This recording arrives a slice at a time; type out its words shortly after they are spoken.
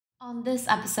On this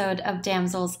episode of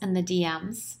Damsels in the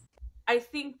DMs. I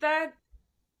think that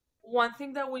one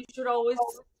thing that we should always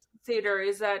consider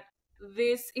is that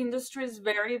this industry is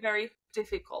very, very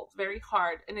difficult, very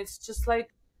hard. And it's just like,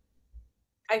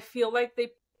 I feel like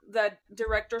that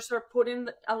directors are put in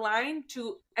a line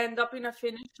to end up in a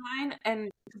finish line. And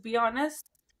to be honest,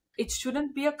 it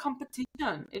shouldn't be a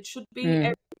competition. It should be,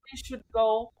 everybody should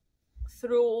go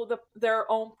through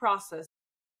their own process.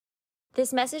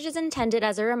 This message is intended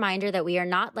as a reminder that we are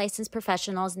not licensed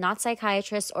professionals, not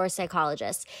psychiatrists or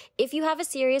psychologists. If you have a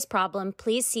serious problem,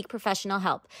 please seek professional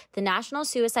help. The National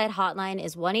Suicide Hotline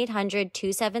is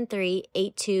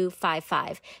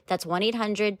 1-800-273-8255. That's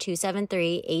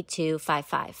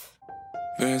 1-800-273-8255.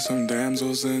 There's some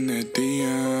damsels in the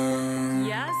DM.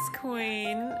 Yes,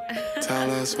 queen. Tell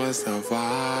us what's the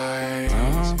vibe.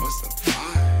 What's the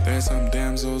vibe? There's some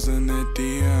damsels in the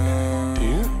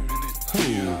DM.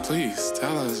 Please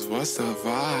tell us what's the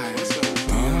vibe.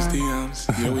 DMs,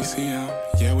 yeah, we see them,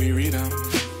 yeah, we read them.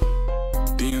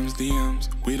 DMs,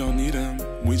 we don't need them,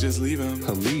 we just leave them.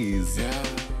 Please. Yeah.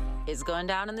 It's going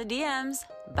down in the DMs.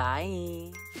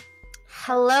 Bye.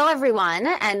 Hello, everyone,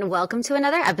 and welcome to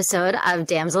another episode of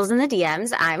Damsels in the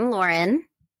DMs. I'm Lauren.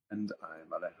 And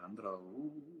I'm Alejandro.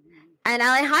 And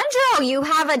Alejandro, you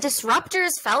have a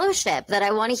Disruptors Fellowship that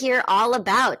I want to hear all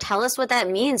about. Tell us what that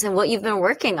means and what you've been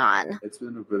working on. It's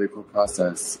been a really cool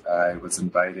process. I was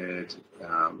invited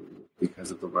because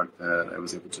of the work that I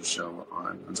was able to show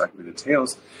on Undocumented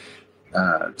Tales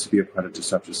to be a part of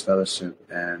Disruptors Fellowship.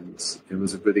 And it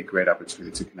was a really great opportunity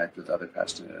to connect with other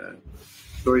passionate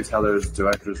storytellers,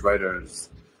 directors, writers,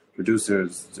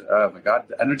 producers. Oh my God,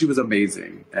 the energy was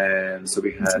amazing. And so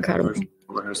we had a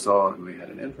rehearsal and we had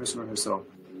an in-person rehearsal,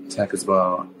 tech as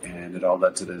well. And it all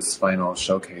led to this final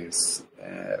showcase,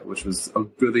 which was a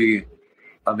really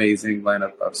amazing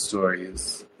lineup of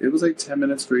stories. It was like 10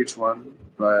 minutes for each one,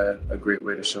 but a great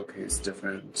way to showcase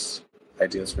different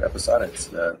ideas for episodics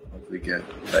that hopefully get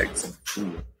liked.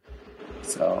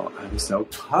 So I'm so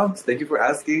pumped. Thank you for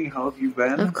asking. How have you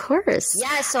been? Of course.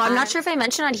 Yeah, so I'm not sure if I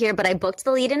mentioned on here, but I booked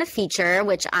the lead in a feature,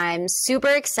 which I'm super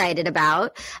excited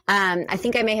about. I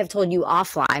think I may have told you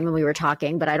offline when we were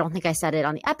talking, but I don't think I said it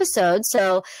on the episode.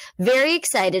 So very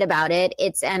excited about it.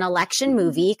 It's an election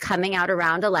movie coming out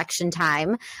around election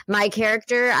time. My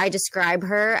character, I describe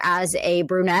her as a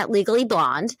brunette, legally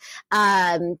blonde.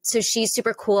 So she's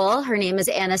super cool. Her name is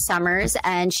Anna Summers,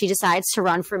 and she decides to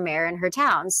run for mayor in her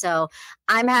town. So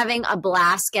I'm having a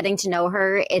blast getting to know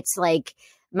her. It's like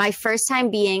my first time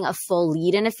being a full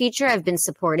lead in a feature. I've been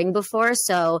supporting before.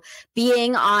 So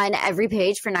being on every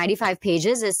page for 95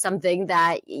 pages is something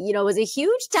that, you know, was a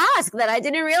huge task that I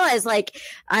didn't realize. Like,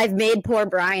 I've made poor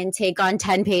Brian take on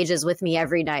 10 pages with me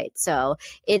every night. So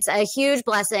it's a huge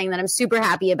blessing that I'm super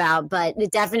happy about, but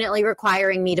definitely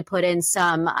requiring me to put in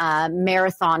some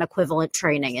marathon equivalent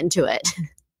training into it.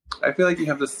 I feel like you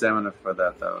have the stamina for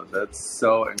that, though. That's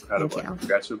so incredible.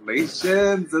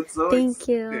 Congratulations. That's so Thank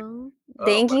you.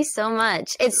 Thank you so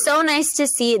much. It's so nice to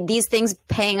see these things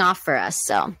paying off for us.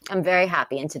 So I'm very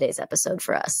happy in today's episode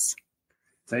for us.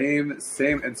 Same.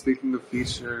 And speaking of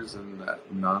features and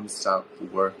nonstop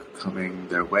work coming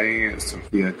their way,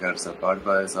 Sofia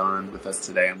Garza-Barba is on with us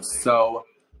today. I'm so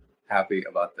happy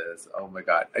about this. Oh my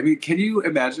God. I mean, can you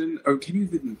imagine, or can you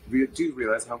even, do you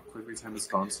realize how quickly time has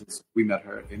gone since we met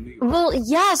her in New York? Well,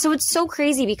 yeah. So it's so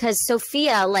crazy because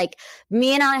Sofia, like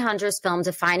me and Alejandro's film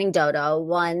Defining Dodo,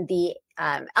 won the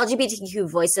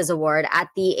LGBTQ Voices Award at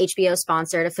the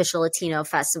HBO-sponsored Official Latino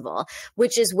Festival,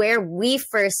 which is where we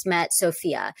first met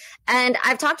Sofia. And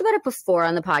I've talked about it before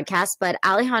on the podcast, but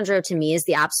Alejandro to me is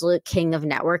the absolute king of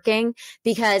networking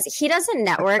because he doesn't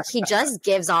network. He just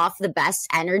gives off the best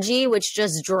energy, which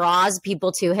just draws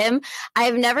people to him.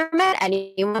 I've never met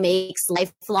anyone who makes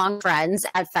lifelong friends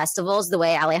at festivals the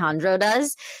way Alejandro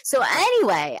does. So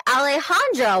anyway,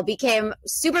 Alejandro became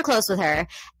super close with her.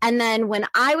 And then when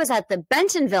I was at the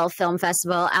Bentonville Film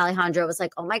Festival, Alejandro was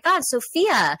like, oh my God,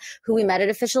 Sofia, who we met at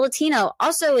Official Latino,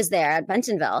 also is there at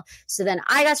Bentonville. So then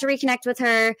I got to reconnect with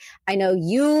her. I know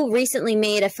you recently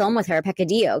made a film with her,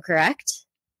 Pecadillo, correct?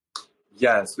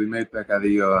 Yes, we made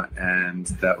Pecadillo, and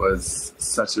that was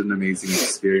such an amazing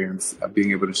experience of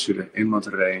being able to shoot it in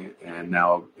Monterrey and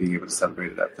now being able to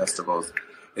celebrate it at festivals.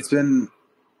 It's been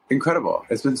incredible.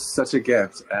 It's been such a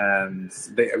gift. And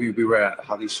we were at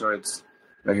Holly Shorts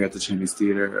right here at the Chinese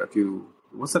Theater a few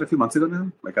months ago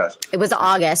now? My gosh. It was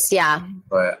August, yeah.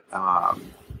 But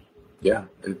yeah,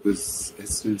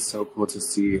 it's been so cool to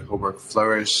see her work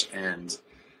flourish and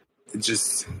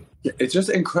just it's just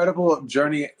incredible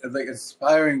journey, like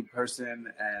inspiring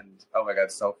person, and oh my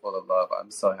god, so full of love.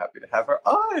 I'm so happy to have her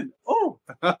on. Oh,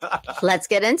 Let's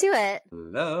get into it.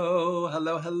 hello.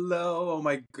 Oh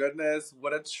my goodness,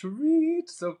 what a treat,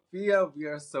 Sophia. We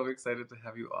are so excited to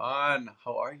have you on.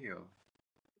 How are you?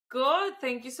 Good.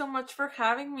 Thank you so much for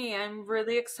having me. I'm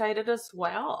really excited as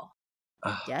well.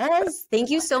 Yes.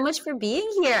 Thank you so much for being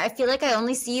here. I feel like I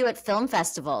only see you at film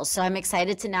festivals, so I'm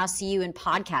excited to now see you in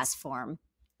podcast form.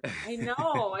 I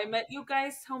know. I met you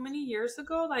guys how many years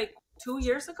ago? Like 2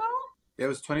 years ago? It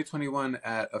was 2021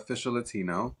 at Official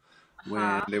Latino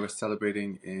when they were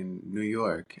celebrating in New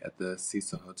York at the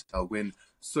Cecil Hotel when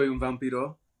Soy un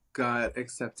Vampiro got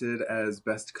accepted as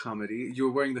Best Comedy. You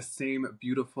were wearing the same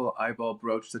beautiful eyeball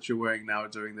brooch that you're wearing now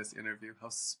during this interview. How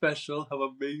special, how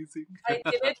amazing. I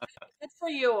did it for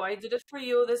you. I did it for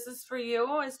you. This is for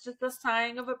you. It's just a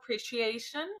sign of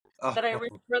appreciation that I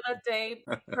remember that day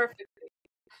perfectly.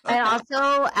 And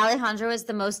also, Alejandro is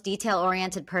the most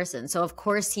detail-oriented person, so of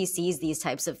course he sees these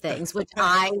types of things, which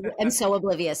I am so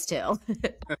oblivious to.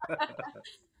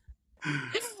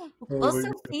 Well,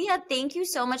 Sophia, thank you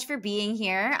so much for being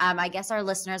here. I guess our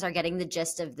listeners are getting the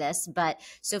gist of this, but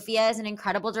Sophia is an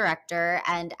incredible director.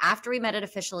 And after we met at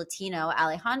Official Latino,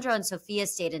 Alejandro and Sophia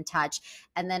stayed in touch.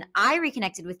 And then I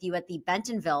reconnected with you at the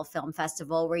Bentonville Film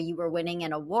Festival where you were winning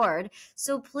an award.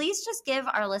 So please just give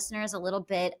our listeners a little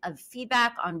bit of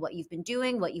feedback on what you've been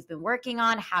doing, what you've been working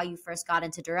on, how you first got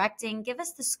into directing. Give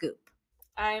us the scoop.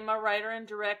 I'm a writer and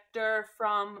director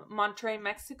from Monterrey,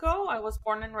 Mexico. I was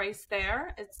born and raised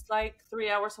there. It's like 3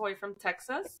 hours away from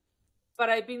Texas. But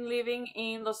I've been living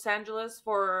in Los Angeles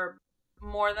for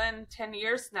more than 10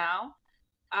 years now.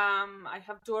 I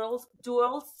have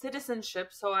dual citizenship,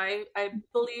 so I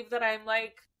believe that I'm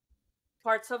like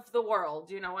parts of the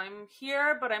world. You know, I'm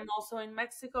here, but I'm also in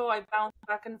Mexico. I bounce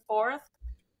back and forth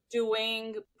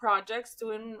doing projects,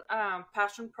 doing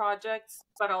passion projects,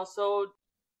 but also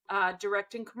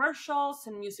directing commercials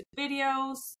and music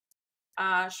videos,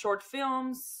 short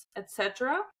films,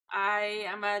 etc. I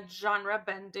am a genre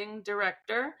bending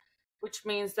director, which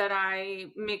means that I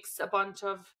mix a bunch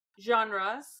of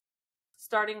genres,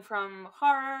 starting from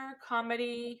horror,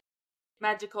 comedy,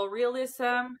 magical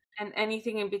realism, and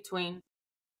anything in between.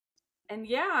 And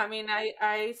yeah, I mean,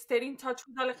 I stayed in touch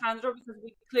with Alejandro because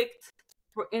we clicked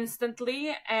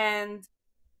instantly, and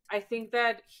I think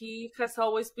that he has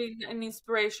always been an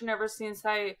inspiration ever since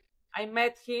I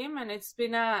met him, and it's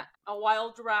been a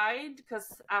wild ride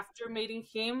because after meeting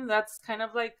him, that's kind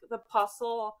of like the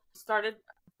puzzle started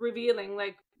revealing,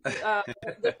 like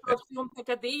the first film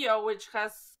Pecadillo, which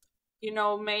has, you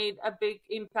know, made a big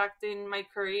impact in my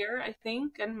career, I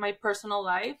think, and my personal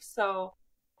life. So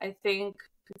I think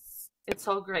it's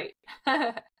all great.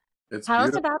 Tell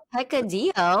us about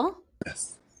Pecadillo.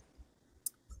 Yes.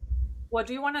 What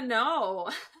do you want to know?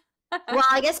 Well,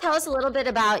 I guess tell us a little bit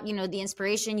about, you know, the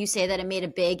inspiration. You say that it made a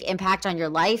big impact on your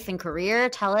life and career.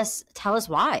 Tell us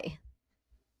why.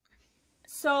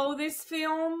 So this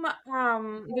film,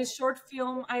 this short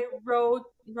film, I wrote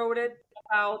it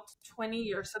about 20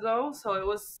 years ago. So it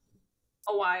was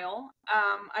a while.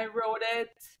 I wrote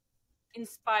it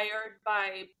inspired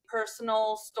by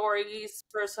personal stories,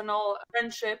 personal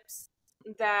friendships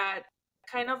that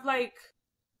kind of like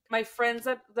my friends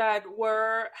that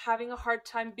were having a hard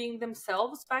time being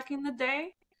themselves back in the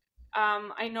day.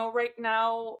 I know right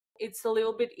now it's a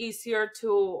little bit easier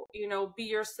to, you know, be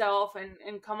yourself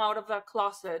and come out of that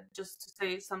closet, just to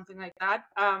say something like that.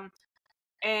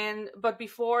 But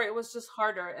before it was just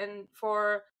harder. And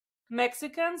for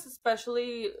Mexicans,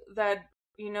 especially that,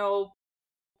 you know,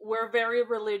 we're very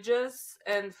religious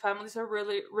and families are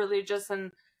really religious,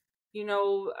 and you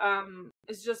know,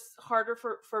 it's just harder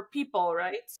for people,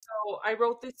 right? So I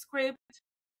wrote this script,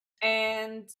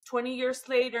 and 20 years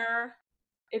later,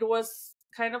 it was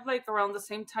kind of like around the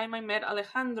same time I met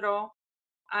Alejandro.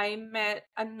 I met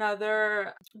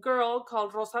another girl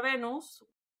called Rosa Venus.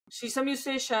 She's a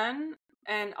musician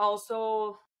and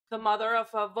also the mother of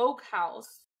a Vogue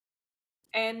house.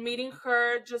 And meeting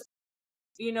her just,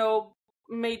 you know,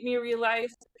 made me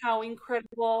realize how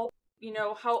incredible, you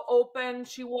know, how open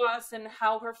she was, and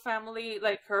how her family,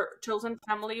 like her chosen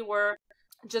family, were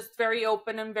just very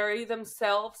open and very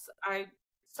themselves. I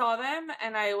saw them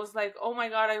and I was like, oh my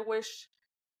God, I wish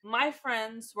my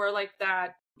friends were like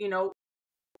that, you know,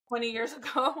 20 years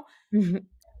ago,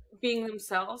 being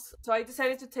themselves. So I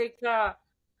decided to take the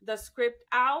script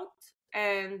out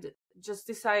and just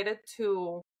decided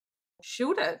to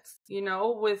shoot it, you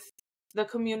know, with the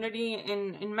community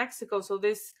in Mexico. So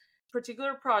this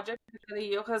particular project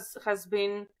has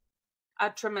been a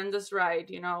tremendous ride,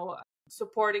 you know,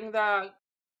 supporting the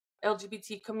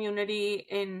LGBT community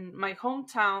in my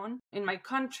hometown, in my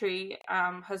country,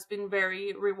 has been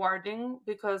very rewarding,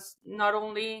 because not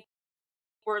only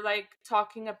we're like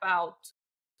talking about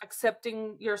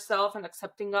accepting yourself and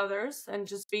accepting others and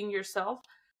just being yourself,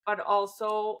 but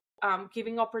also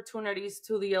giving opportunities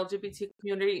to the LGBT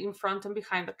community in front and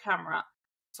behind the camera.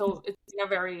 So it's been a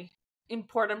very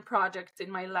important project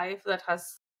in my life that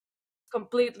has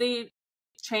completely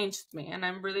changed me, and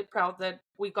I'm really proud that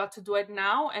we got to do it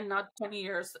now and not 20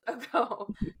 years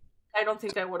ago. I don't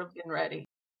think I would have been ready.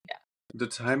 The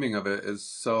timing of it is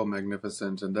so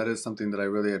magnificent, and that is something that I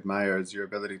really admire, is your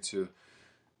ability to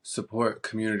support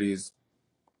communities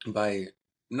by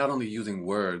not only using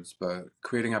words, but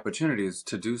creating opportunities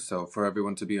to do so for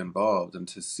everyone to be involved and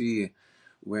to see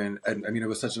when, and I mean, it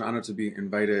was such an honor to be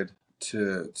invited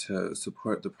to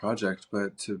support the project,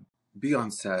 but to be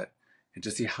on set and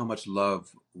to see how much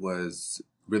love was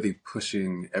really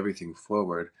pushing everything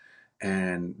forward,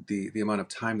 and the amount of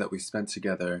time that we spent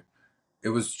together. It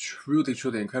was truly,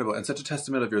 truly incredible, and such a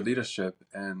testament of your leadership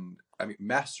and, I mean,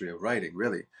 mastery of writing,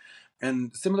 really.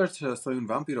 And similar to Soy un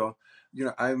Vampiro,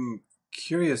 I'm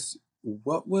curious,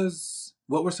 what were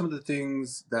some of the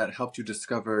things that helped you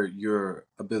discover your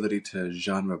ability to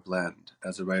genre blend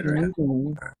as a writer?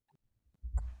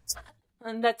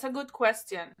 And that's a good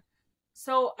question.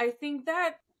 So I think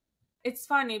that it's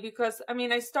funny because, I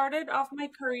mean, I started off my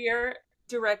career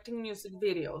directing music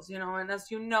videos, and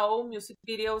as you know, music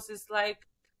videos is like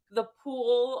the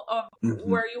pool of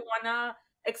where you want to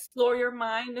explore your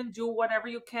mind and do whatever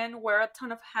you can, wear a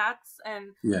ton of hats,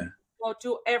 and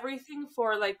do everything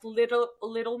for like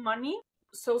little money.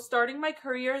 So starting my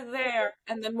career there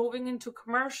and then moving into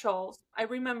commercials, I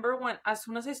remember as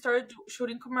soon as I started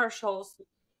shooting commercials,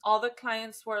 all the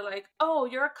clients were like, "Oh,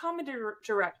 you're a comedy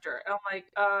director." And I'm like,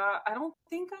 I don't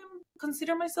think I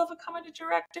consider myself a comedy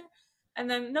director. And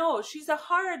then, no, she's a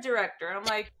horror director. I'm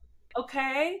like,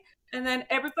 okay. And then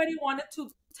everybody wanted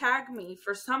to tag me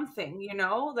for something,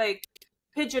 like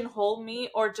pigeonhole me,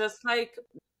 or just like,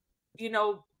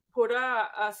 put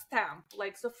a stamp.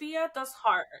 Like, Sofia does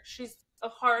horror. She's a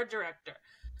horror director.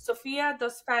 Sofia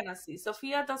does fantasy.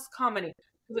 Sofia does comedy.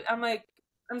 I'm like,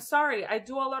 I'm sorry, I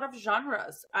do a lot of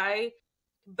genres. I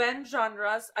bend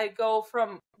genres. I go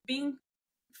from being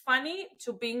funny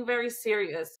to being very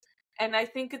serious. And I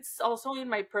think it's also in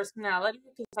my personality,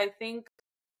 because I think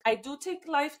I do take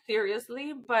life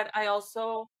seriously, but I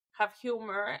also have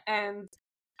humor, and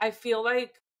I feel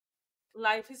like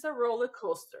life is a roller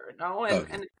coaster, and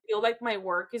I feel like my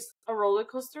work is a roller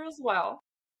coaster as well.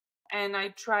 And I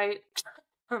try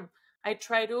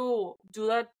to do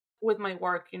that with my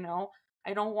work.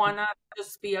 I don't want to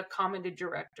just be a comedy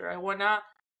director. I want to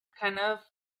kind of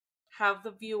have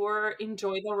the viewer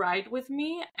enjoy the ride with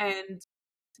me and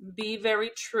be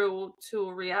very true to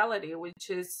reality, which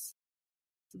is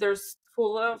there's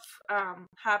full of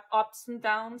ups and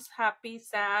downs, happy,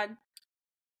 sad,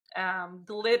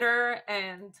 glitter,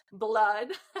 and blood.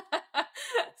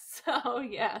 So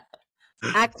yeah.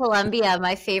 At Columbia,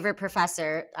 my favorite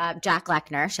professor, Jack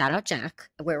Lechner, shout out Jack,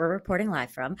 where we're reporting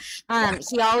live from,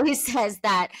 he always says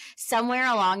that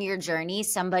somewhere along your journey,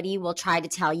 somebody will try to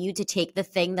tell you to take the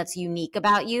thing that's unique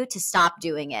about you to stop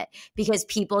doing it, because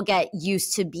people get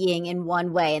used to being in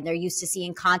one way and they're used to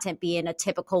seeing content be in a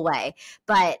typical way.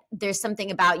 But there's something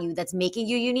about you that's making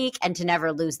you unique, and to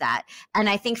never lose that. And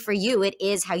I think for you, it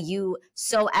is how you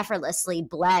so effortlessly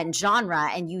blend genre,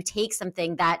 and you take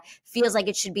something that feels like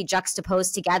it should be juxtaposed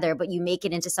together, but you make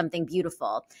it into something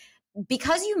beautiful.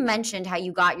 Because you mentioned how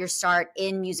you got your start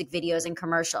in music videos and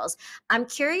commercials, I'm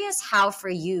curious how for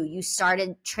you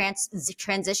started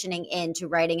transitioning into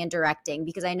writing and directing,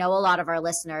 because I know a lot of our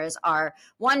listeners are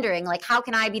wondering, like, how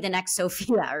can I be the next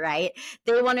Sofia, right?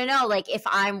 They want to know, like, if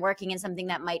I'm working in something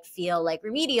that might feel like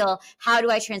remedial, how do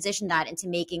I transition that into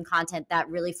making content that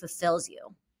really fulfills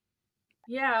you?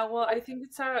 Yeah, well, I think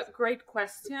it's a great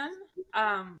question.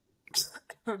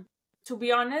 To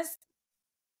be honest,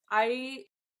 I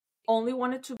only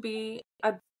wanted to be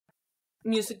a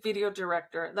music video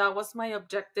director. That was my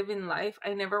objective in life.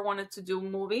 I never wanted to do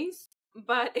movies,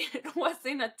 but it was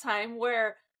in a time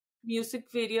where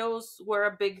music videos were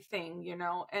a big thing,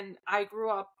 and I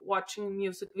grew up watching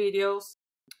music videos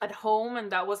at home,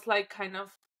 and that was like kind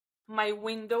of my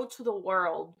window to the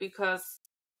world, because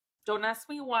don't ask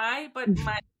me why, but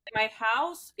my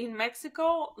house in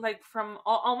Mexico, like from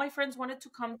all my friends wanted to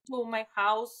come to my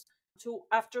house to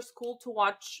after school to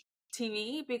watch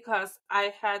TV, because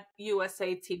I had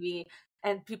USA TV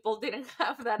and people didn't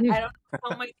have that. I don't know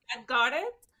how my dad got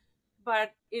it,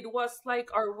 but it was like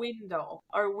our window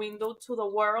to the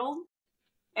world.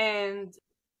 And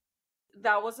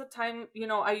that was a time,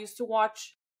 I used to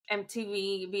watch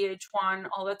MTV, VH1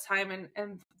 all the time,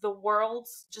 and the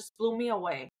worlds just blew me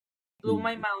away, blew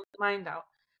my mind out.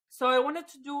 So I wanted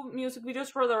to do music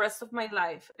videos for the rest of my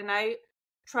life, and I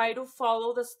try to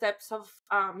follow the steps of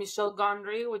Michel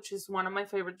Gondry, which is one of my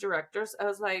favorite directors. I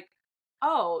was like,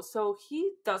 oh, so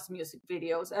he does music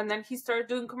videos, and then he started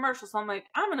doing commercials. I'm like,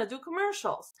 I'm gonna do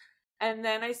commercials. And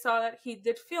then I saw that he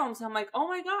did films. I'm like, oh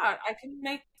my God, I can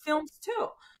make films too.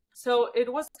 So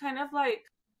it was kind of like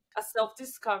a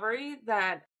self-discovery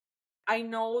that I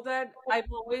know that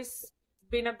I've always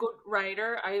been a good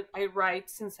writer. I write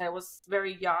since I was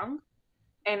very young,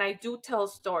 and I do tell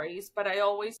stories, but I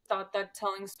always thought that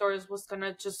telling stories was going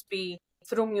to just be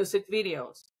through music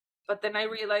videos. But then I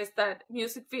realized that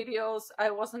music videos,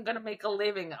 I wasn't going to make a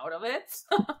living out of it.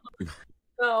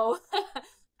 So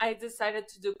I decided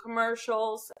to do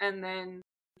commercials, and then,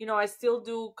 I still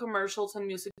do commercials and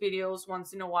music videos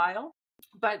once in a while.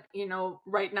 But,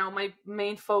 right now my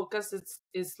main focus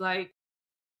is like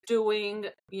doing,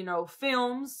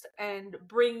 films and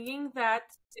bringing that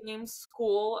same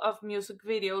school of music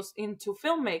videos into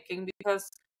filmmaking, because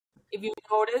if you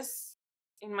notice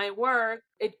in my work,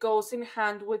 it goes in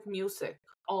hand with music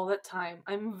all the time.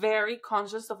 I'm very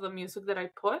conscious of the music that I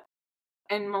put,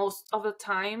 and most of the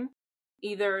time,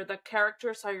 either the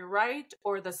characters I write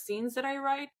or the scenes that I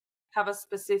write have a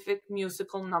specific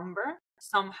musical number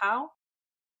somehow,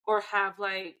 or have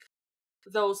like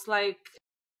those like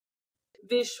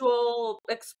visual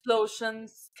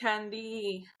explosions,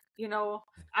 candy,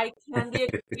 eye candy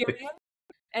experience.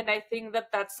 And I think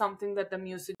that that's something that the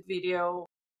music video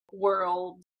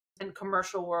world and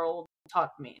commercial world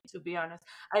taught me, to be honest.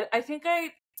 I think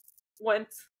I went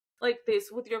like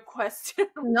this with your question.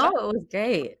 No, it was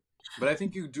great. But I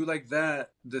think you do like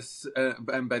that. This,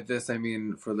 and by this I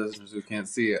mean, for listeners who can't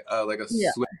see it, like a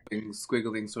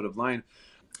squiggling sort of line.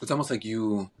 It's almost like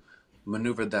you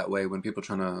maneuvered that way when people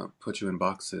trying to put you in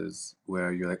boxes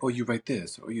where you're like, oh, you write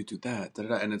this or you do that, da, da,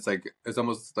 da. And it's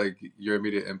almost like your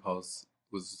immediate impulse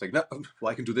was just like, no,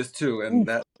 well, I can do this too and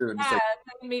that too. And Yeah,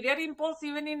 the immediate impulse,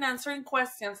 even in answering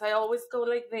questions, I always go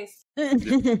like this.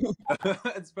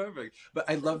 It's perfect. But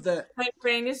I love that my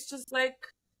brain is just like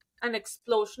an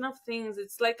explosion of things.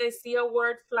 It's like I see a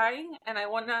word flying and I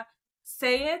want to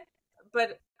say it,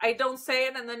 but I don't say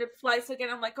it, and then it flies again.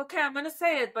 I'm like, okay, I'm going to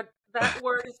say it, but that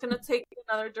word is going to take me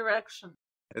another direction.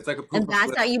 It's like a and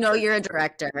that's how you know you're a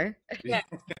director. Yeah.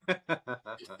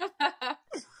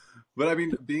 But I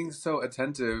mean, being so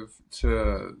attentive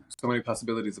to so many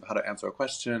possibilities of how to answer a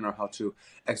question or how to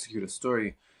execute a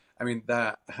story, I mean,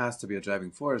 that has to be a driving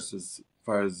force as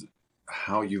far as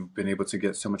how you've been able to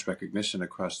get so much recognition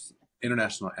across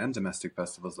international and domestic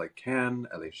festivals like Cannes,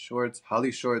 LA Shorts,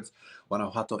 Holly Shorts,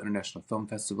 Guanajuato International Film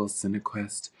Festival,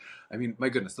 CineQuest. I mean, my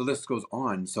goodness, the list goes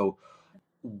on. So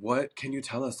what can you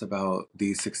tell us about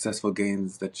the successful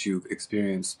gains that you've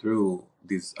experienced through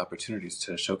these opportunities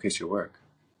to showcase your work?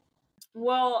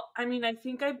 Well, I mean, I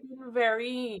think I've been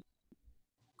very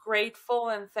grateful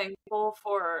and thankful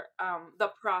for the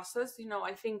process.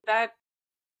 I think that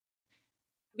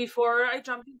before I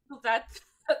jump into that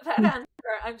answer,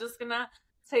 I'm just gonna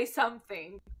say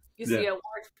something. You see,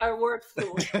 a word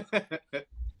flew.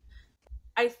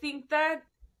 I think that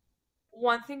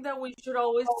one thing that we should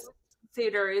always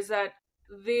consider is that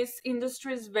this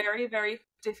industry is very, very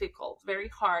difficult, very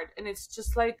hard, and it's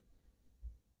just like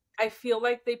I feel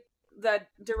like that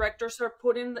directors are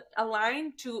put in a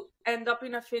line to end up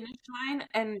in a finish line,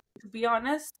 and to be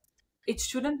honest, it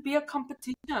shouldn't be a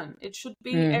competition. It should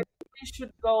be everybody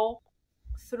should go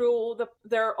through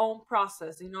their own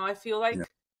process. I feel like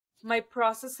my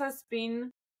process has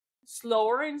been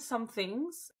slower in some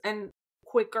things and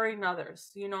quicker in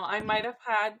others. I might have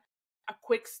had a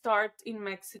quick start in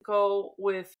Mexico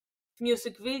with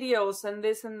music videos and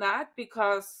this and that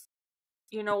because,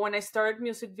 when I started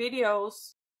music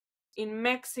videos in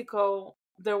Mexico,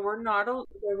 there were not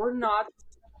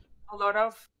a lot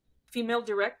of female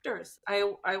directors.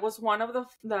 I was one of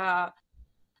the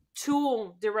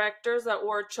two directors that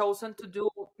were chosen to do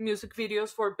music videos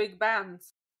for big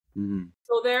bands. Mm-hmm.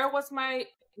 So there was my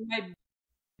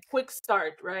quick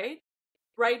start, right?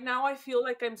 Right now I feel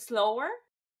like I'm slower,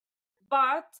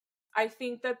 but I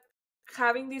think that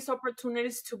having these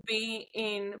opportunities to be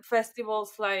in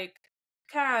festivals like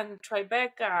Cannes,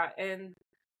 Tribeca, and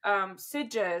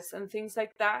Sitges and things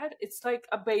like that, it's like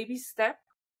a baby step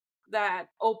that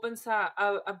opens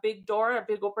a big door, a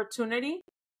big opportunity.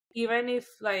 Even if,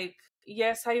 like,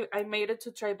 yes, I made it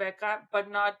to Tribeca,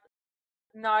 but not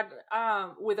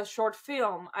with a short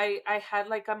film. I had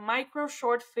like a micro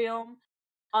short film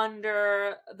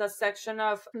under the section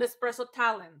of Nespresso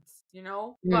Talents,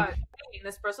 But in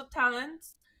Nespresso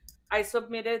Talents, I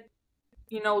submitted,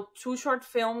 2 short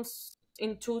films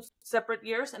in 2 separate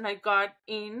years, and I got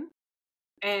in,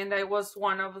 and I was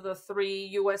one of the 3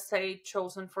 USA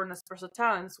chosen for Nespresso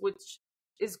Talents, which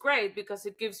is great because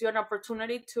it gives you an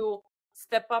opportunity to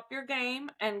step up your game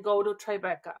and go to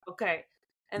Tribeca. Okay.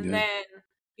 And then,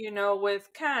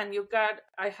 with Cannes,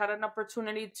 I had an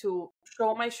opportunity to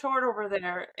show my short over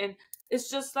there. And it's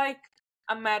just like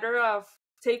a matter of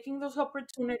taking those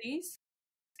opportunities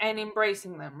and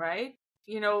embracing them, right?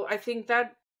 I think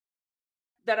that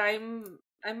I'm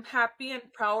happy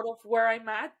and proud of where I'm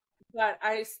at, but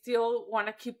I still want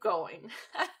to keep going.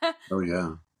 Oh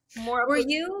yeah. Were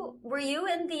you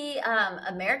in the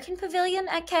American Pavilion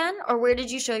at Cannes, or where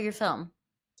did you show your film?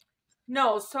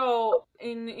 No, so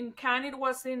in Cannes it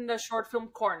was in the short film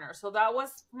corner. So that was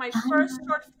my first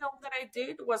short film that I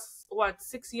did was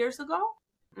 6 years ago.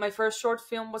 My first short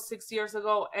film was 6 years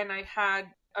ago, and I had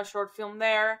a short film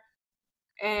there,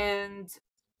 and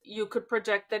you could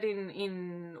project it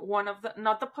in one of the,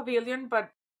 not the pavilion,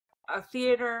 but a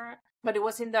theater, but it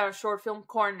was in the short film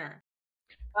corner.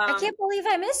 I can't believe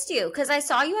I missed you, because I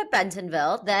saw you at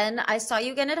Bentonville, then I saw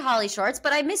you again at Holly Shorts,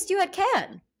 but I missed you at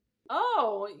Cannes.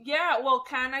 Oh, yeah. Well,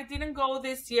 Cannes, I didn't go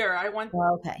this year. I went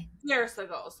years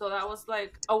ago, so that was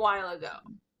like a while ago.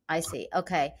 I see.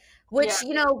 Okay. Which,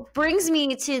 brings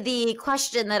me to the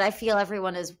question that I feel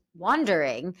everyone is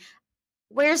wondering.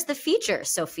 Where's the feature,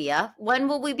 Sofia? When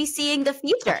will we be seeing the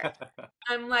feature?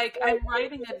 I'm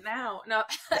writing it now. No.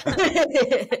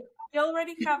 I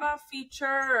already have a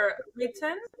feature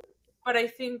written, but I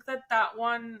think that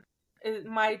one, it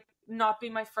might not be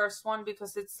my first one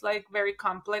because it's like very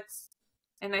complex,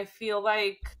 and I feel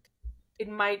like it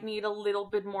might need a little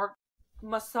bit more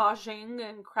massaging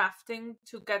and crafting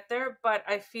to get there. But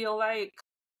I feel like,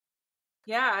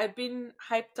 yeah, I've been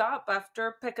hyped up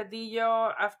after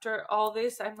Pecadillo, after all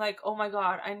this. I'm like, oh my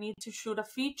God, I need to shoot a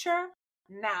feature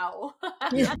now.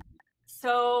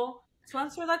 So to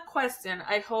answer that question,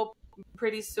 I hope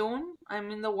pretty soon.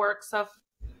 I'm in the works of,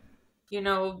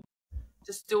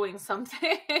 just doing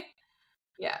something.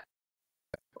 Yeah.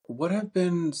 What have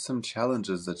been some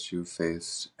challenges that you've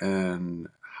faced, and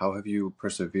how have you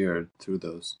persevered through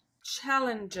those?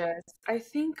 Challenges. I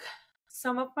think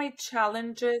some of my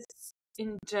challenges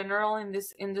in general in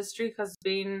this industry has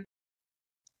been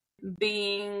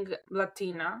being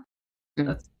Latina.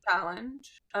 That's a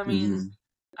challenge. I mean,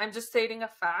 I'm just stating a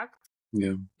fact.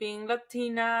 Yeah. Being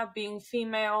Latina, being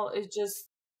female is just,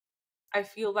 I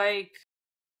feel like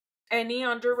any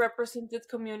underrepresented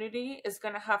community is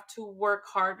going to have to work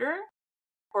harder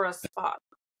for a spot.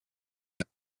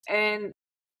 And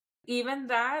even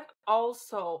that,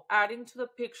 also adding to the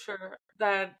picture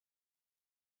that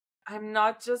I'm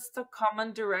not just a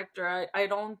common director. I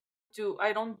don't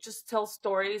just tell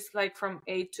stories like from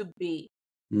A to B.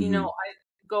 I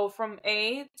go from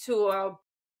A to a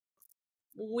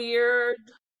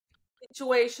weird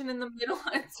situation in the middle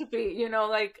to B,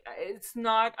 like it's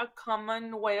not a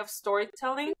common way of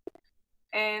storytelling,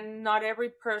 and not every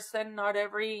person, not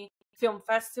every film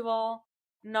festival,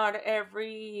 not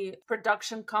every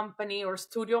production company or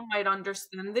studio might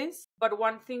understand this. But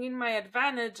one thing in my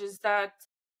advantage is that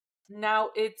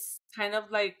now it's kind of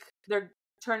like they're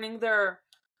turning their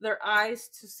eyes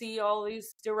to see all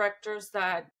these directors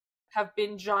that have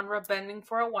been genre bending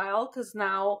for a while, because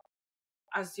now,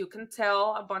 as you can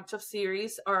tell, a bunch of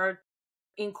series are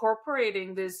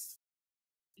incorporating this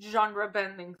genre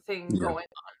bending thing going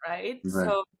on, right?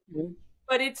 So,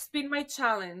 but it's been my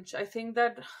challenge. I think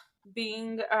that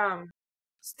being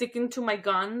sticking to my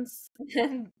guns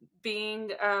and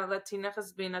being Latina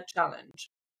has been a challenge,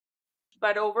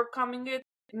 but overcoming it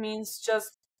means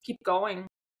just keep going.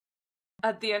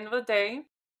 At the end of the day,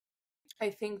 I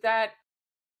think that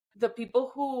the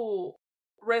people who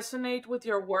resonate with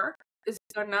your work is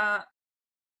gonna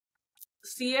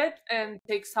see it and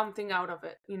take something out of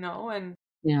it, and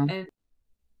and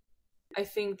I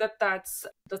think that that's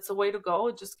a way to go.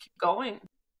 Just keep going.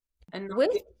 And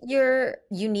with your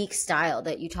unique style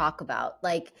that you talk about,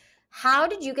 like, how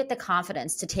did you get the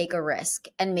confidence to take a risk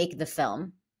and make the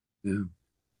film? Yeah.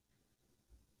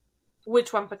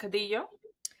 Which one, Pecadillo?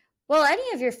 Well,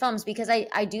 any of your films, because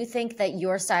I do think that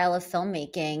your style of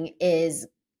filmmaking is,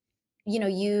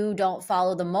 you don't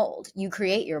follow the mold. You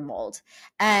create your mold.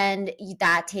 And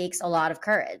that takes a lot of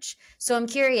courage. So I'm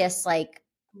curious, like,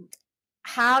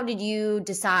 how did you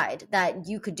decide that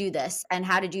you could do this? And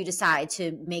how did you decide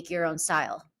to make your own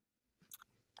style?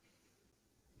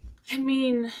 I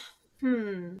mean,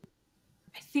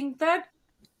 I think that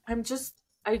I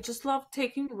just love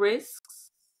taking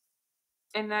risks.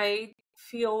 and I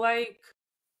feel like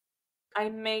I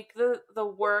make the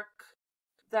work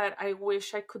that I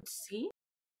wish I could see,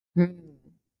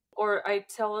 or I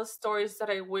tell the stories that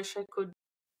I wish I could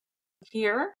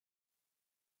hear.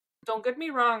 Don't get me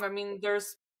wrong, I mean,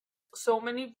 there's so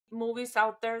many movies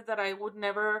out there that I would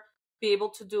never be able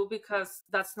to do because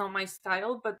that's not my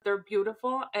style, but they're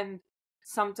beautiful. And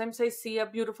sometimes I see a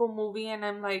beautiful movie and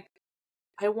I'm like,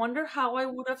 I wonder how I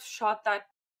would have shot that,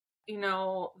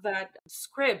 that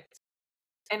script.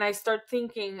 And I start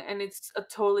thinking, and it's a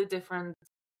totally different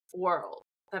world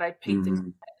that I painted.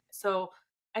 Mhm. So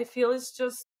I feel it's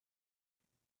just,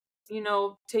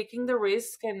 taking the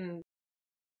risk and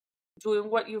doing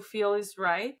what you feel is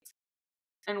right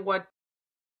and what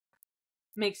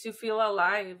makes you feel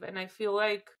alive. And I feel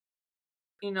like,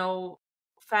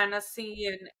 fantasy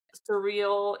and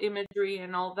surreal imagery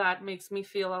and all that makes me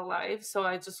feel alive. So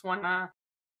I just want to,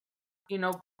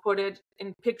 put it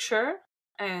in picture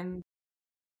and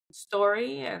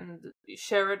story and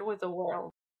share it with the world.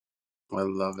 I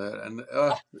love it. And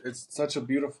it's such a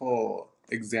beautiful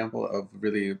example of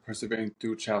really persevering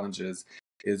through challenges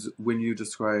is when you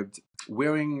described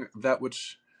wearing that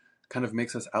which kind of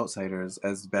makes us outsiders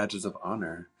as badges of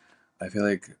honor. I feel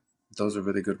like those are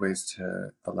really good ways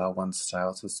to allow one's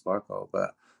style to sparkle.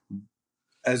 But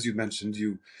as you mentioned,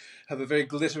 you have a very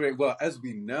glittering, well, as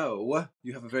we know,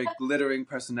 you have a very glittering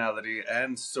personality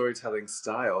and storytelling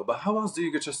style. But how else do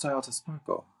you get your style to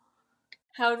sparkle?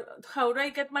 How do I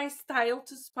get my style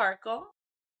to sparkle?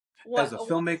 As a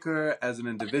filmmaker, as an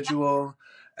individual,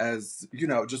 as,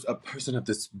 just a person of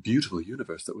this beautiful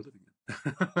universe that we're living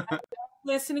in.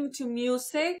 Listening to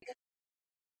music,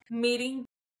 meeting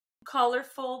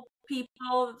colorful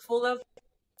people full of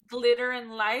glitter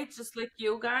and light, just like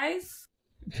you guys.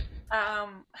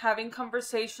 Having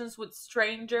conversations with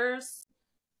strangers.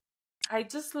 I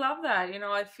just love that.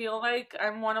 I feel like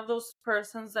I'm one of those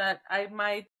persons that I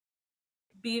might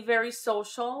be very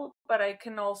social, but I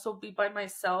can also be by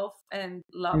myself and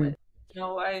love it.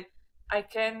 I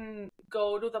can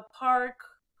go to the park,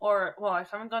 or well, I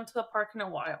haven't gone to the park in a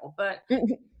while, but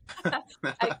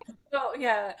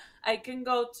I can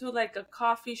go to like a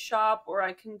coffee shop, or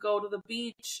I can go to the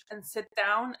beach and sit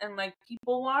down and like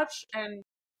people watch and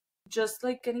just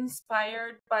like get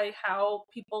inspired by how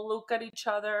people look at each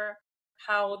other,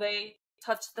 how they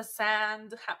touch the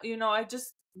sand,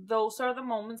 those are the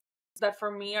moments that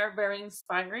for me are very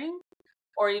inspiring,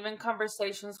 or even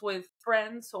conversations with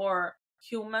friends or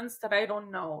humans that I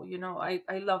don't know.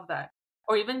 I love that.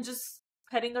 Or even just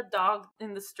petting a dog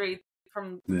in the street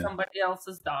from Yeah. somebody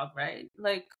else's dog, right?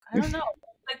 Like, I don't know,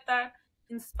 like that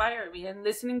inspire me. And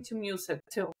listening to music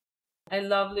too. I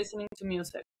love listening to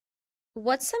music.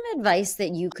 What's some advice that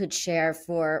you could share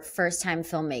for first-time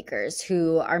filmmakers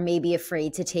who are maybe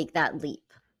afraid to take that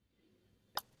leap?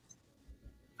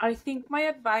 I think my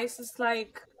advice is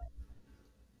like,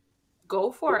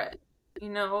 go for it.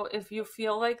 If you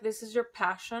feel like this is your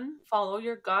passion, follow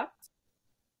your gut,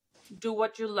 do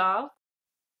what you love.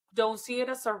 Don't see it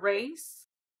as a race,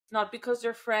 not because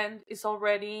your friend is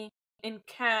already in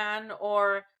Cannes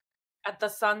or at the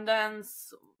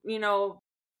Sundance,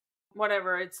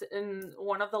 whatever, it's in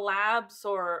one of the labs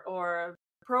or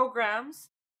programs,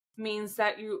 means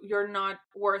that you're not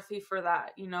worthy for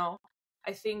that.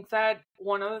 I think that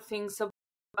one of the things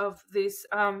of this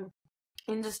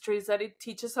industry is that it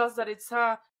teaches us that it's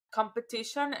a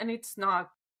competition, and it's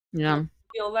not. Yeah. I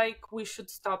feel like we should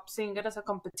stop seeing it as a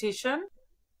competition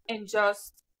and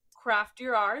just craft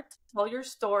your art, tell your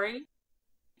story,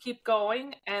 keep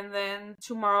going, and then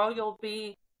tomorrow you'll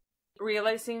be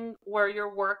realizing where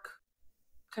your work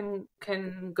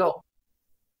can go.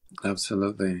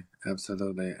 Absolutely.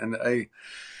 And I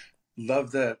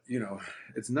love that,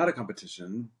 it's not a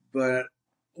competition, but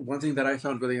one thing that I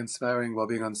found really inspiring while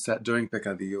being on set during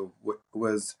Pecadillo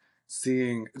was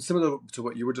seeing, similar to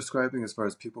what you were describing as far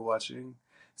as people watching,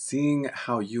 seeing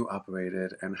how you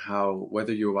operated and how,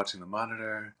 whether you were watching the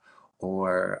monitor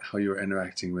or how you were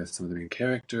interacting with some of the main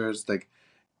characters, like,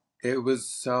 it was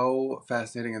so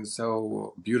fascinating and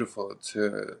so beautiful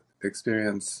to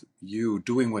experience you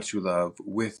doing what you love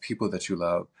with people that you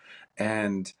love.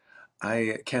 And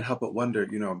I can't help but wonder,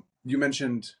 you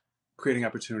mentioned creating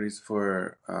opportunities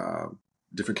for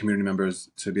different community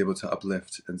members to be able to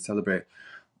uplift and celebrate.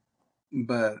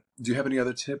 But do you have any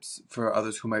other tips for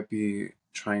others who might be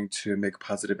trying to make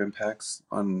positive impacts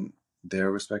on their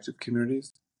respective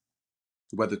communities,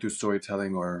 whether through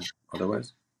storytelling or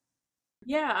otherwise?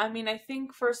 Yeah, I mean, I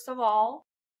think first and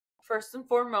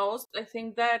foremost, I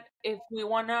think that if we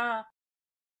want to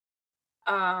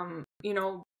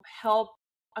help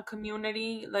a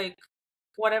community, like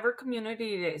whatever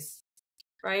community it is,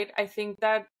 right? I think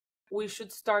that we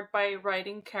should start by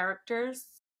writing characters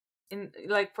in,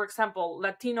 like, for example,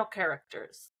 Latino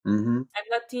characters. Mm-hmm. I'm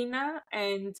Latina,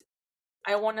 and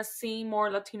I want to see more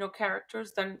Latino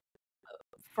characters than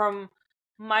from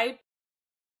my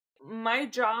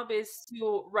job is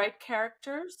to write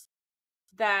characters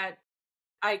that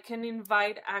I can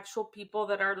invite actual people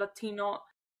that are Latino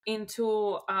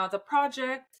into the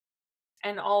project,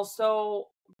 and also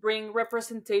bring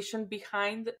representation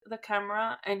behind the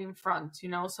camera and in front, you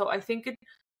know? So I think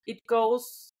it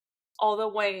goes all the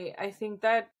way. I think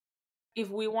that if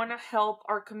we want to help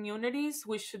our communities,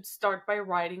 we should start by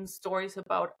writing stories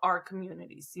about our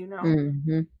communities, you know?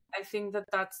 Mm-hmm. I think that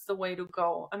that's the way to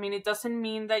go. I mean, it doesn't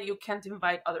mean that you can't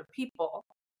invite other people.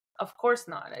 Of course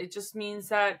not. It just means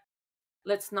that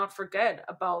let's not forget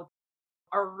about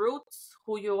our roots,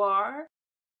 who you are,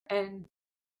 and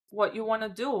what you want to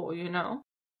do, you know?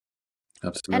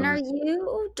 And are Absolutely.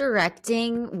 you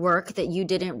directing work that you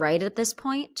didn't write at this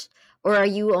point? Or are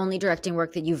you only directing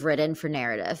work that you've written for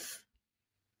narrative?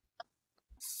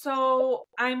 So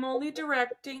I'm only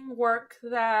directing work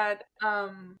that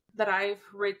that I've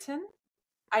written.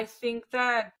 I think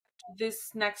that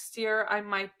this next year I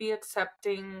might be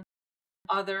accepting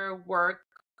other work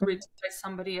written by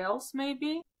somebody else,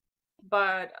 maybe.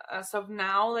 But as of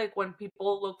now, like when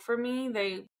people look for me,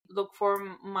 they look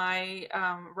for my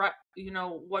you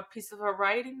know, what piece of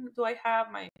writing do I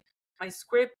have, my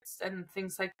scripts and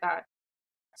things like that.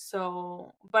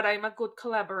 So, but I'm a good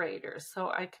collaborator, so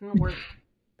I can work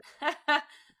with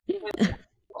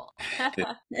people.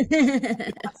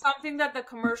 That's something that the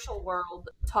commercial world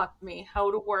taught me,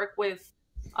 how to work with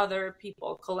other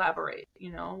people, collaborate,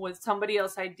 you know, with somebody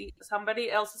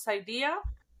else's idea,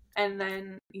 and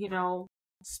then, you know,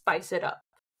 spice it up.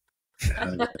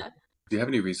 Do you have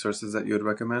any resources that you would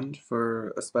recommend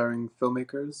for aspiring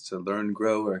filmmakers to learn,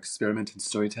 grow, or experiment in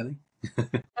storytelling?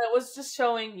 I was just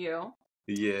showing you.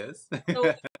 Yes.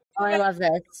 So Oh, I love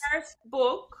this. first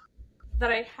book that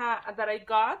I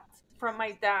got from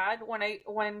my dad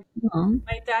when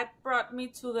my dad brought me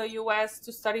to the US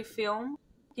to study film.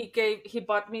 He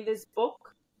bought me this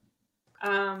book.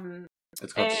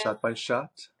 It's called And Shot by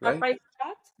Shot, Shot right? by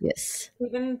Shot, Yes.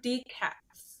 even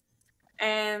Katz.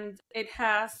 And it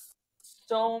has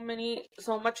so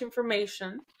much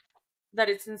information that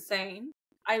it's insane.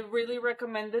 I really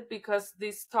recommend it because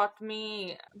this taught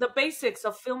me the basics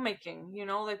of filmmaking, you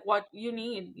know, like what you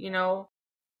need, you know,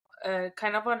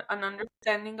 kind of an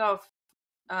understanding of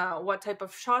what type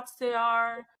of shots they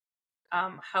are,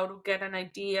 how to get an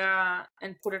idea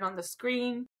and put it on the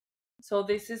screen. So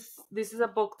this is a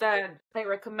book that I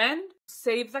recommend.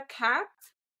 Save the Cat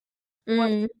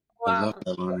was Mm. I love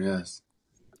that one, yes.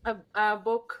 a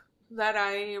book that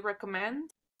I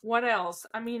recommend. What else?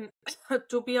 I mean,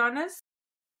 to be honest,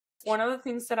 one of the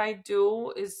things that I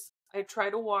do is I try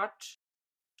to watch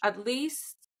at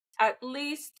least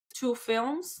 2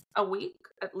 films a week,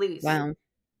 at least. Wow.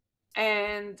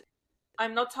 And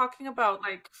I'm not talking about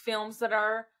like films that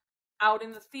are out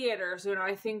in the theaters, you know.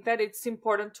 I think that it's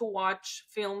important to watch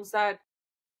films that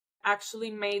actually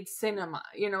made cinema,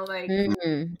 you know, like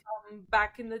Mm.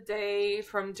 back in the day,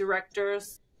 from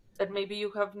directors that maybe you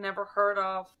have never heard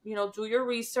of. You know, do your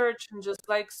research and just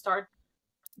like start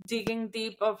digging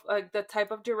deep of like the type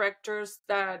of directors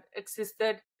that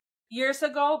existed years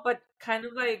ago, but kind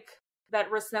of like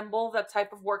that resemble the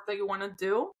type of work that you want to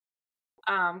do.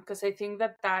 Because I think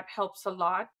that that helps a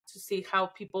lot to see how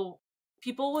people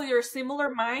with your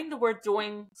similar mind were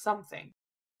doing something,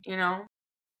 you know.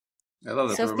 I love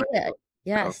that. That reminds me Sophia, of-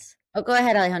 yes. Oh, go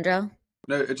ahead, Alejandro.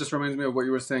 No, it just reminds me of what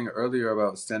you were saying earlier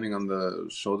about standing on the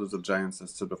shoulders of giants that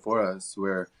stood before us,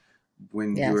 where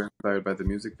when you Yes. were inspired by the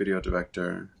music video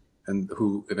director and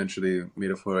who eventually made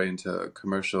a foray into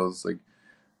commercials, like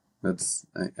I just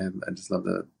love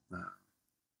that.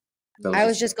 That I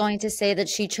was just just going to say that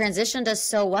she transitioned us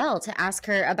so well to ask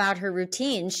her about her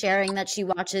routine, sharing that she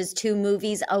watches 2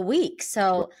 movies a week.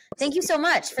 So thank you so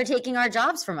much for taking our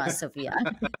jobs from us, Sophia.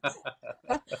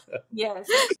 Yes,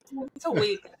 it's a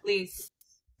week at least.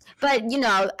 But, you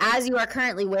know, as you are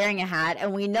currently wearing a hat,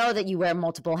 and we know that you wear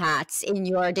multiple hats in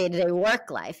your day-to-day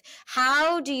work life,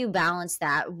 how do you balance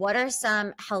that? What are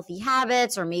some healthy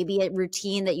habits or maybe a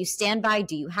routine that you stand by?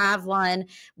 Do you have one?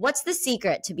 What's the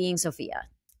secret to being Sophia?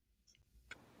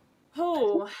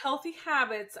 Oh, healthy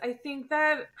habits. I think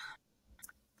that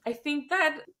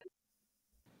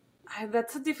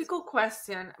that's a difficult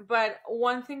question, but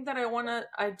one thing that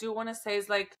I do want to say is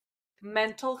like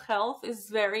mental health is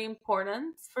very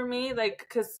important for me, like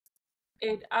because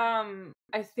it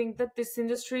I think that this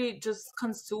industry just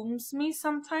consumes me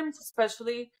sometimes,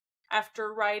 especially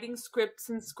after writing scripts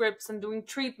and doing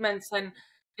treatments, and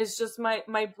it's just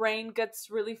my brain gets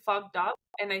really fogged up.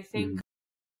 And I think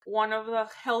one of the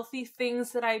healthy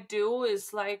things that I do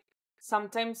is like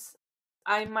sometimes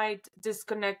I might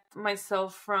disconnect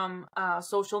myself from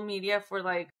social media for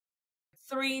like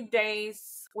 3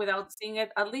 days without seeing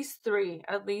it, at least three.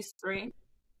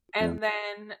 And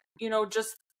then,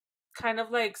 just kind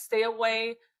of like stay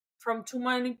away from too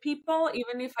many people.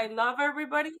 Even if I love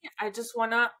everybody, I just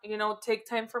want to, take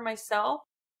time for myself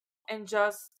and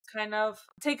just kind of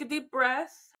take a deep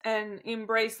breath and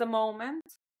embrace the moment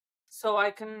so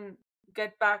I can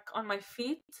get back on my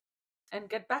feet and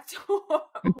get back to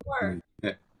work.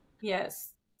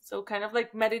 Yes. So kind of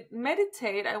like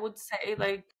meditate, I would say,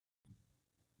 like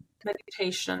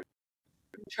meditation,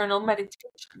 internal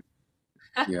meditation.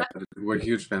 Yeah, we're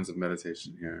huge fans of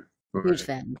meditation here. Huge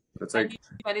fan. It's I like, need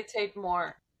to meditate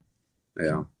more.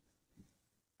 yeah.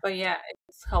 But yeah,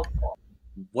 it's helpful.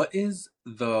 What is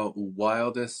the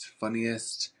wildest,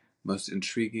 funniest, most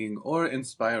intriguing, or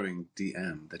inspiring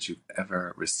DM that you've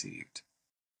ever received?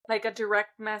 Like a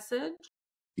direct message?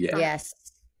 Yeah. Yes.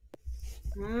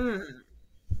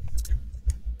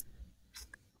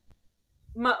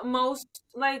 Most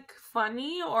like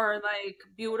funny or like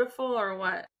beautiful or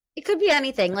what? It could be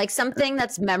anything, like something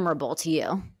that's memorable to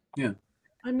you. Yeah.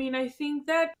 I mean, I think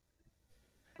that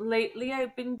lately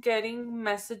I've been getting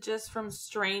messages from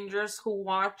strangers who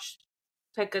watched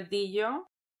Pecadillo,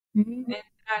 and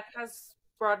that has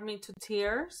brought me to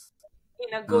tears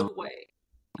in a good way.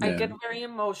 I get very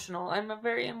emotional. I'm a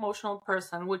very emotional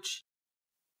person, which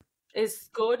is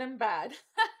good and bad.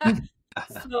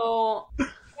 So,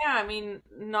 yeah, I mean,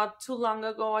 not too long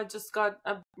ago, I just got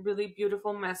a really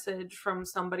beautiful message from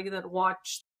somebody that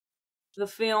watched the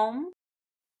film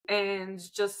and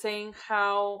just saying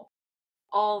how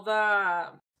all the,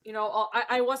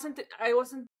 I wasn't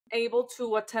able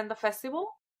to attend the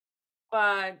festival,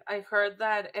 but I heard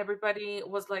that everybody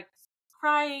was like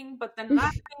crying, but then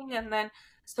laughing, and then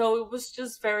so it was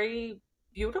just very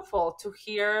beautiful to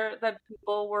hear that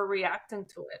people were reacting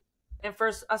to it. And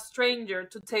for a stranger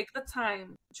to take the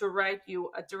time to write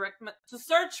you a to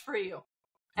search for you,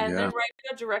 and then write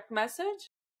you a direct message,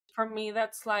 for me,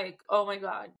 that's like, oh my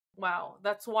God, wow,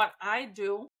 that's what I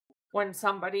do when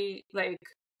somebody like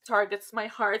targets my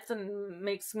heart and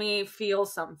makes me feel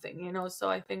something, So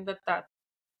I think that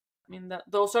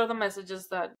those are the messages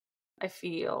that I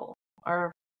feel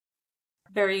are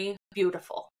very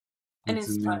beautiful and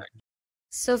inspiring.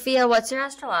 Sophia, what's your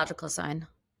astrological sign?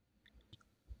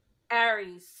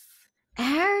 Aries.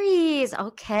 Aries.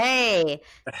 Okay.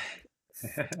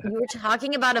 You were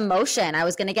talking about emotion. I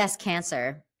was going to guess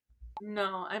Cancer.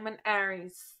 No, I'm an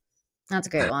Aries. That's a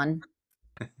great one.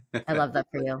 I love that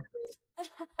for you.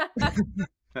 I'm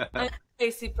a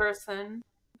spacey person.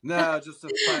 No, just a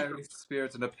fiery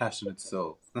spirit and a passionate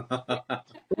soul.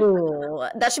 Ooh,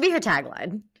 that should be her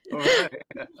tagline. All right.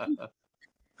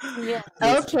 Yeah.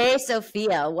 Okay,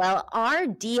 Sophia. Well, our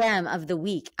DM of the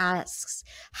week asks,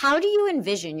 how do you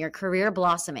envision your career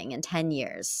blossoming in 10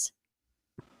 years?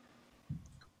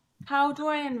 How do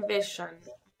I envision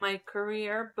my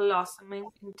career blossoming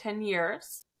in 10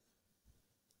 years?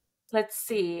 Let's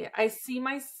see. I see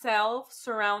myself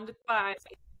surrounded by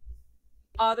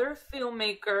other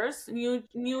filmmakers,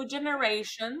 new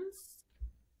generations,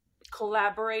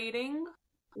 collaborating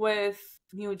with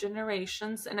new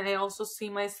generations, and I also see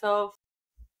myself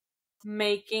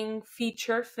making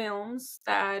feature films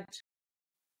that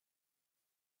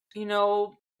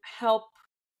help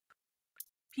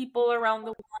people around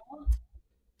the world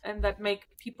and that make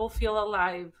people feel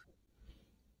alive.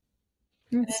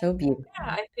 That's so beautiful.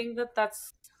 Yeah, I think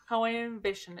that's how I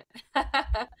envision it.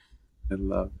 I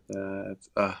love that.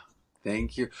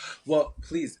 Thank you. Well,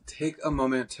 please take a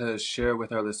moment to share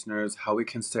with our listeners how we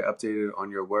can stay updated on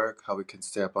your work, how we can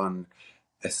stay up on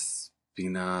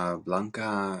Espina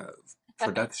Blanca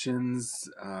Productions,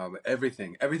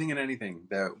 everything and anything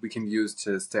that we can use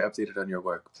to stay updated on your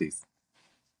work, please.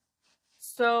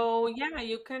 So yeah,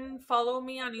 you can follow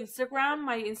me on Instagram.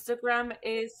 My Instagram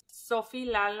is Sofi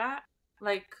Lala,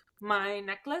 like my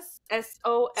necklace,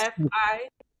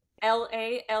 SOFILALA,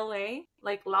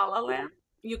 like La La Land.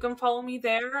 You can follow me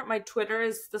there. My Twitter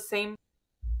is the same,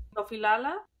 Sofi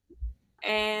Lala.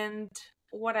 And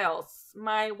what else?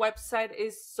 My website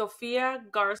is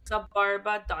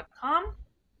sofiagarzabarba.com,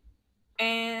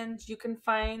 and you can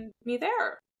find me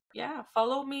there. Yeah,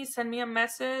 follow me, send me a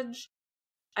message.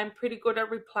 I'm pretty good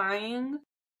at replying.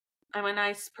 I'm a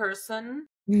nice person.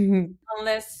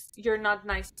 Unless you're not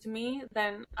nice to me,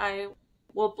 then I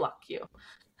will block you.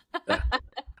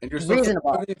 And you're so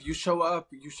reasonable. supportive. You show up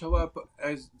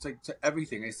as it's like to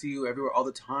everything. I see you everywhere all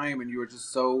the time, and you are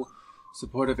just so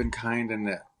supportive and kind,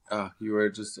 and you are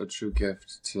just a true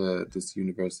gift to this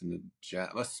universe and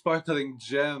a sparkling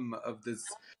gem of this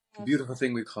beautiful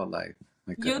thing we call life.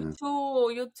 My goodness.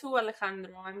 You too,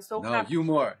 Alejandro. I'm so happy. You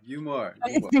more.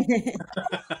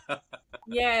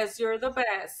 Yes, you're the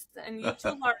best. And you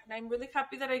too, Lauren. I'm really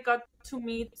happy that I got to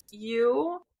meet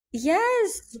you.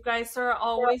 Yes. You guys are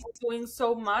always doing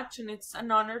so much, and it's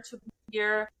an honor to be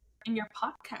here in your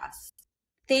podcast.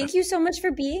 Thank you so much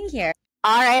for being here.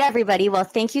 All right, everybody. Well,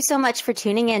 thank you so much for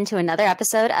tuning in to another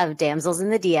episode of Damsels in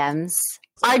the DMs.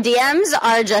 Our DMs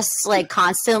are just like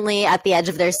constantly at the edge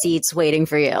of their seats waiting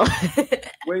for you.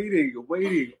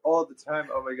 waiting all the time.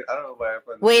 Oh my God. I don't know why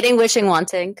I'm waiting, wishing,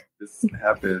 wanting. This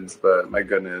happens, but my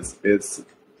goodness, it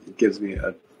gives me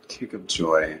a kick of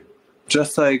joy.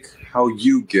 Just like how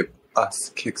you give us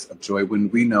kicks of joy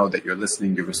when we know that you're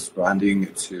listening, you're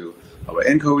responding to our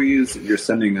inquiries, you're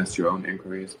sending us your own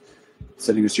inquiries,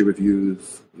 sending us your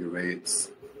reviews, your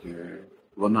rates,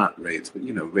 not rates, but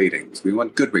ratings. We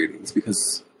want good ratings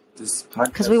because this podcast.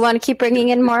 Because we want to keep bringing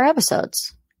in more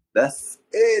episodes. That's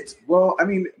it. Well, I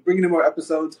mean, bringing in more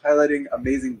episodes, highlighting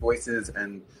amazing voices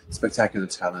and spectacular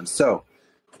talent. So,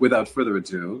 without further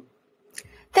ado,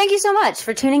 thank you so much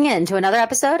for tuning in to another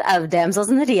episode of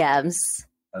Damsels in the DMs.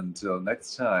 Until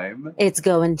next time, it's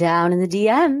going down in the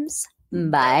DMs.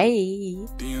 Bye.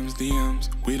 DMs,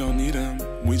 we don't need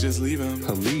them. We just leave them.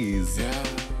 Please. Yeah.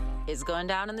 It's going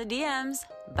down in the DMs.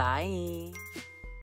 Bye.